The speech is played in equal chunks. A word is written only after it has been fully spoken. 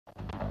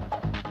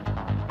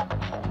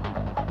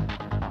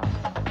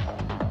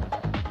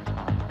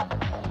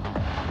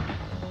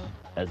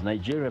As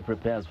Nigeria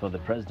prepares for the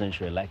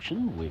presidential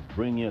election, we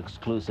bring you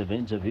exclusive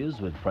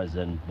interviews with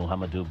President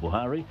Muhammadu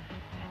Buhari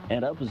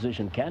and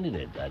opposition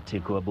candidate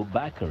Atiku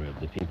Abubakar of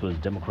the People's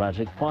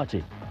Democratic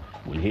Party.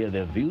 We'll hear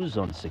their views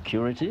on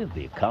security,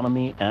 the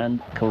economy,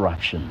 and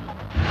corruption.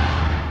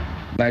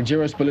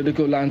 Nigeria's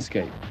political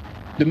landscape,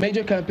 the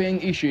major campaign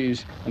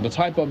issues, and the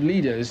type of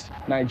leaders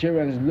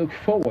Nigerians look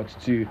forward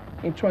to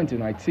in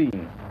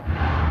 2019.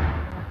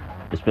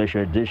 A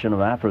special edition of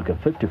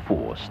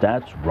Africa54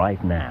 starts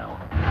right now.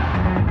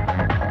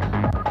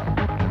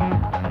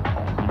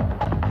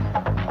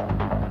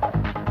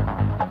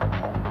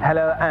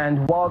 Hello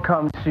and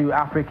welcome to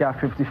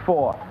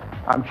Africa54.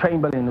 I'm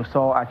Chamberlain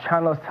Uso at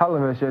Channels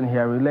Television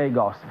here in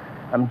Lagos.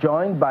 I'm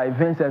joined by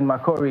Vincent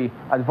Makori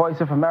at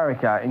Voice of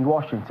America in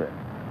Washington.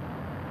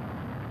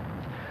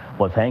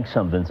 Well, thanks,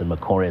 I'm Vincent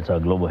Makori at our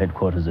global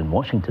headquarters in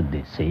Washington,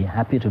 D.C.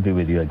 Happy to be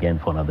with you again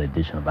for another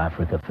edition of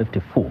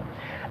Africa54.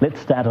 Let's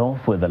start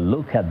off with a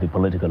look at the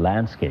political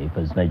landscape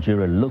as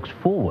Nigeria looks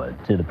forward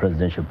to the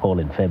presidential poll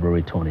in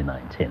February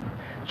 2019.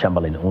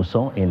 Chamberlain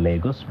Uso in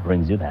Lagos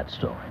brings you that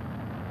story.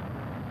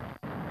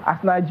 As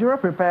Nigeria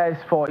prepares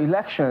for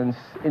elections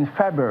in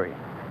February,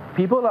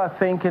 people are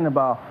thinking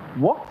about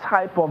what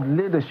type of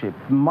leadership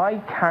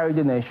might carry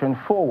the nation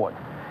forward.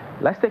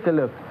 Let's take a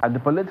look at the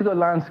political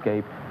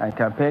landscape and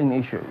campaign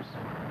issues.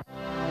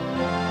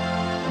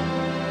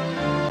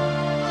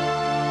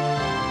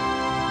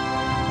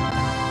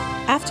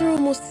 After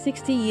almost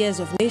 60 years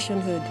of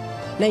nationhood,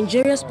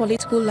 Nigeria's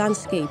political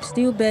landscape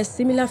still bears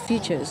similar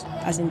features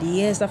as in the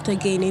years after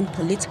gaining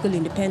political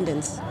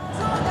independence.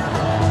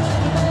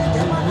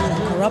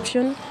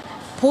 Corruption,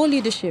 poor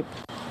leadership,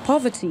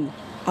 poverty,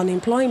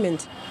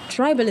 unemployment,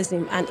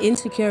 tribalism, and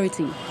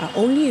insecurity are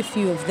only a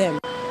few of them.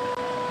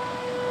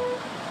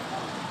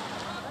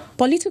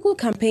 Political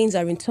campaigns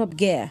are in top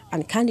gear,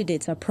 and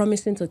candidates are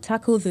promising to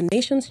tackle the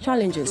nation's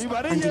challenges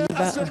and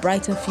deliver a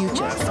brighter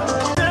future.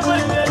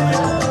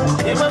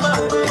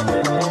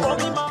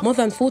 More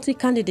than 40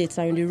 candidates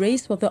are in the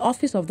race for the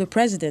office of the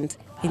president,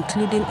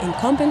 including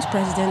incumbent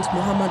President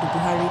Muhammadu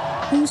Buhari,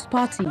 whose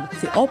party,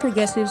 the All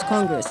Progressives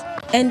Congress,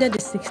 ended the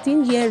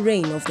 16-year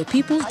reign of the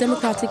People's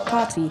Democratic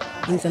Party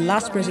in the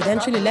last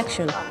presidential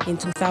election in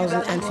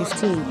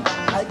 2015.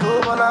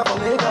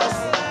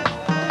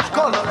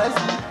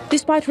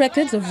 Despite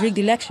records of rigged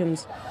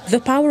elections, the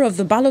power of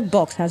the ballot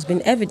box has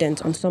been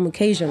evident on some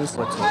occasions.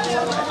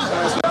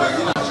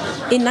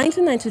 In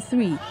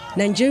 1993,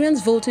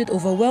 Nigerians voted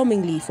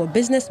overwhelmingly for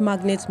business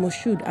magnate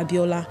Moshood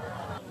Abiola.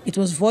 It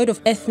was void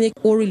of ethnic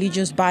or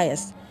religious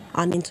bias.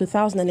 And in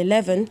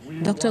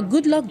 2011, Dr.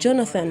 Goodluck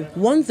Jonathan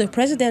won the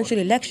presidential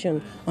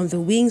election on the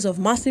wings of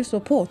massive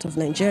support of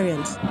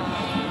Nigerians.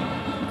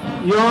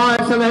 Your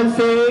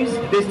Excellencies,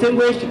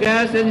 distinguished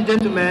guests and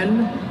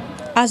gentlemen,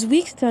 as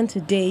weeks turn to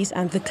days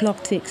and the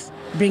clock ticks,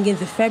 bringing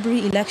the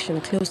February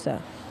election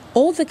closer,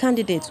 all the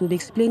candidates will be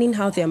explaining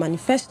how their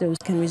manifestos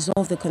can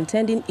resolve the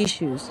contending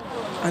issues.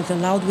 And the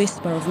loud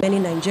whisper of many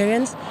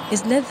Nigerians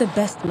is let the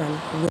best man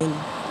win.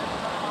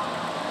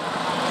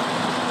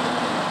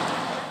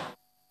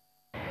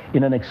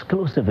 In an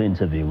exclusive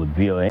interview with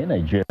VOA,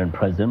 Nigerian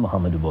President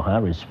Muhammadu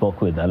Buhari spoke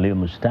with Aliyu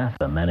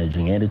Mustafa,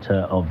 managing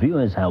editor of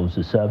VOA's House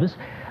of Service,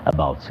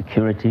 about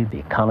security, the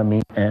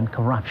economy, and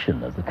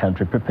corruption as the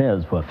country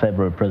prepares for a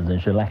February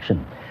presidential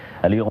election.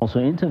 Aliyu also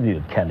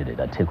interviewed candidate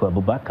Atiku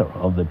Abubakar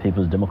of the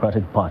People's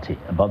Democratic Party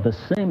about the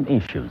same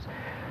issues.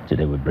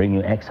 Today we bring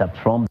you excerpts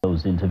from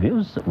those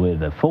interviews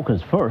with a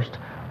focus first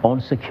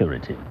on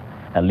security.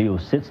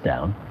 Aliyu sits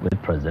down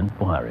with President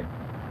Buhari.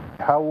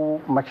 How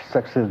much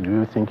success do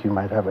you think you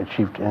might have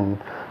achieved in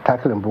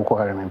tackling Boko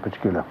Haram in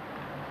particular?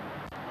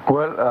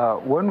 Well,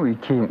 when we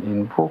came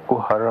in, Boko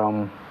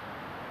Haram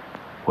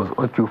was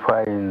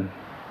occupying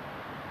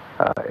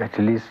at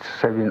least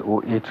 7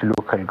 or 8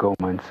 local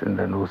governments in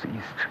the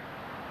northeast.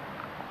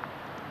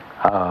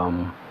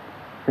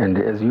 And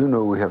as you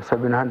know, we have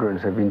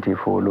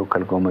 774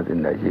 local governments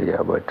in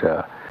Nigeria, but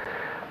the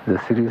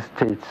 3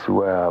 states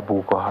where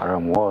Boko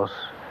Haram was,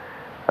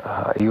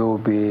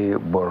 Yobe,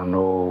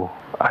 Borno,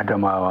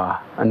 Adamawa.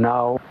 And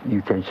now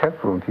you can check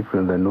from people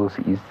in the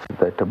northeast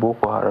that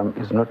Boko Haram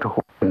is not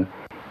holding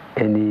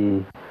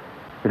any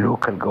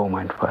local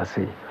government per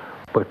se.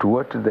 But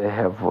what they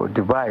have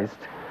devised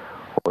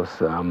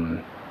was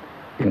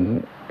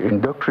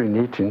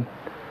indoctrinating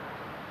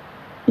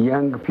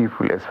young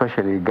people,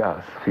 especially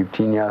girls,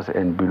 15 years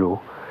and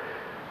below,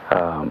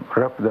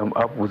 wrap them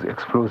up with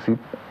explosive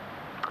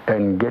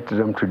and get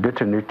them to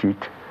detonate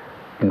it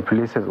in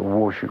places of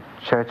worship,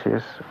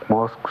 churches,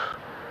 mosques,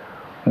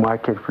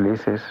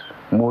 marketplaces,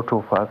 motor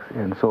parks,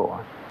 and so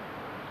on.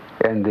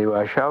 And they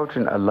were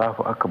shouting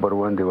Allahu Akbar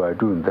when they were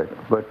doing that.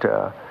 But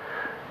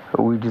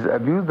we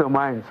disabuse the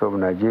minds of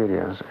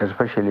Nigerians,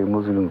 especially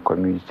Muslim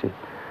community,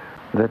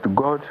 that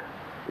God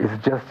is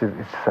justice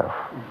itself.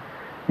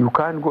 You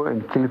can't go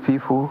and kill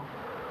people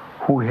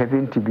who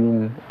haven't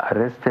been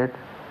arrested,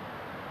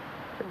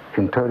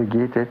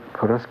 interrogated,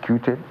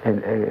 prosecuted,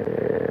 and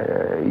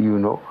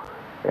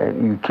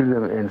and you kill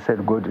them and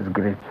said God is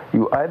great.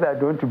 You either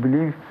don't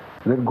believe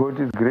that God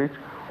is great,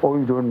 or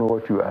you don't know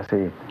what you are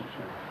saying.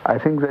 I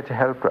think that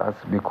helped us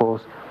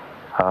because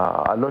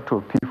a lot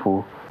of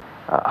people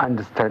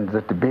understand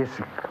that the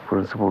basic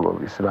principle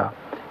of Islam,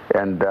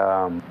 and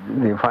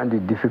they find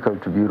it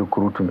difficult to be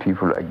recruiting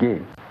people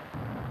again.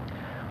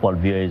 While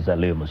VOA's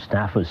Ali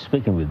Mustafa is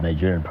speaking with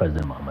Nigerian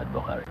President Muhammadu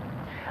Buhari.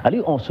 Ali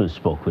also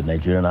spoke with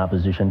Nigerian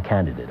opposition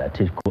candidate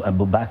Atiku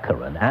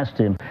Abubakar and asked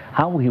him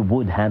how he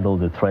would handle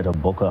the threat of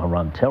Boko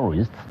Haram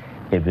terrorists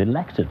if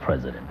elected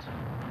president.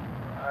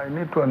 I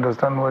need to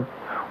understand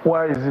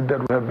why is it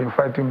that we have been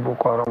fighting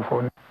Boko Haram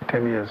for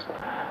 10 years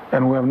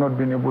and we have not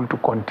been able to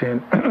contain,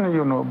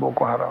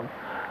 Boko Haram.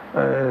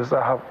 As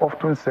I have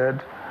often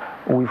said,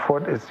 we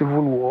fought a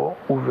civil war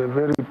with a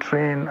very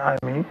trained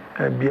army,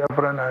 a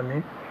Biafran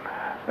army,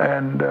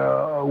 and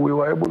we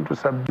were able to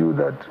subdue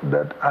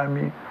that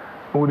army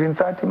within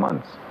 30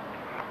 months.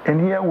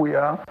 And here we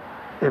are,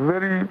 a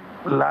very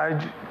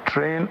large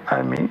trained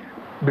army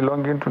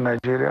belonging to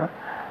Nigeria,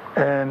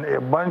 and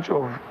a bunch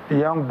of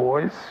young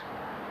boys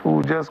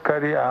who just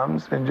carry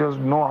arms and just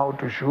know how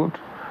to shoot,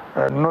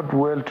 not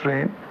well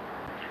trained,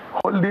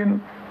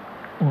 holding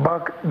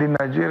back the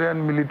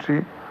Nigerian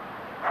military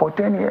for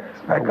 10 years.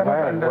 I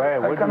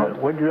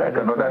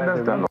cannot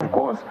understand. Of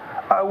course,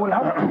 I will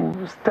have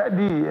to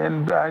study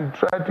and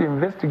try to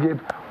investigate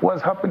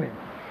what's happening.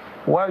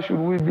 Why should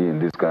we be in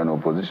this kind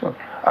of position?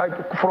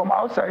 From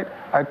outside,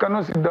 I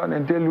cannot sit down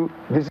and tell you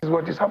this is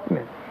what is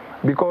happening.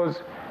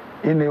 Because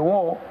in a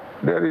war,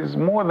 there is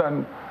more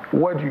than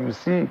what you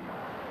see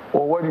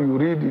or what you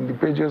read in the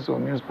pages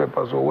of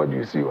newspapers or what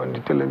you see on the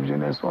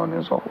television and so on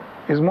and so forth.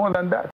 It's more than that.